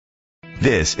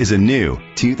This is a new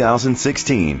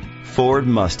 2016 Ford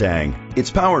Mustang. It's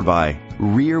powered by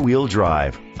rear-wheel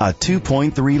drive, a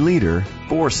 2.3-liter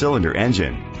four-cylinder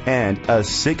engine, and a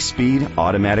 6-speed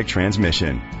automatic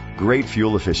transmission. Great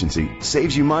fuel efficiency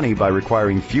saves you money by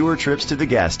requiring fewer trips to the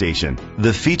gas station.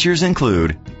 The features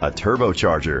include a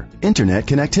turbocharger, internet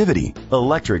connectivity,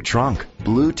 electric trunk,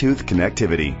 Bluetooth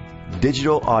connectivity,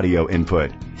 digital audio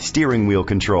input, steering wheel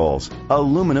controls,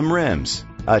 aluminum rims,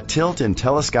 a tilt and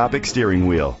telescopic steering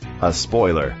wheel, a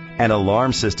spoiler, an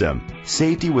alarm system.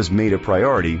 Safety was made a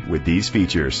priority with these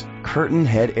features: curtain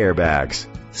head airbags,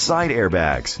 side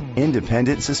airbags,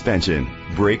 independent suspension,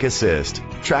 brake assist,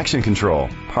 traction control,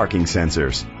 parking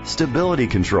sensors, stability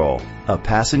control, a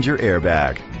passenger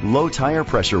airbag, low tire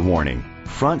pressure warning,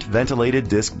 front ventilated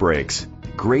disc brakes.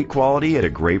 Great quality at a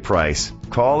great price.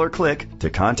 Call or click to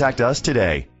contact us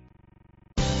today.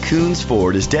 Koons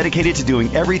Ford is dedicated to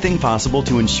doing everything possible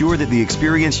to ensure that the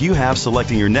experience you have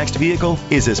selecting your next vehicle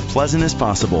is as pleasant as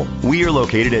possible. We are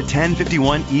located at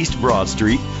 1051 East Broad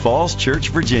Street, Falls Church,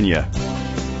 Virginia.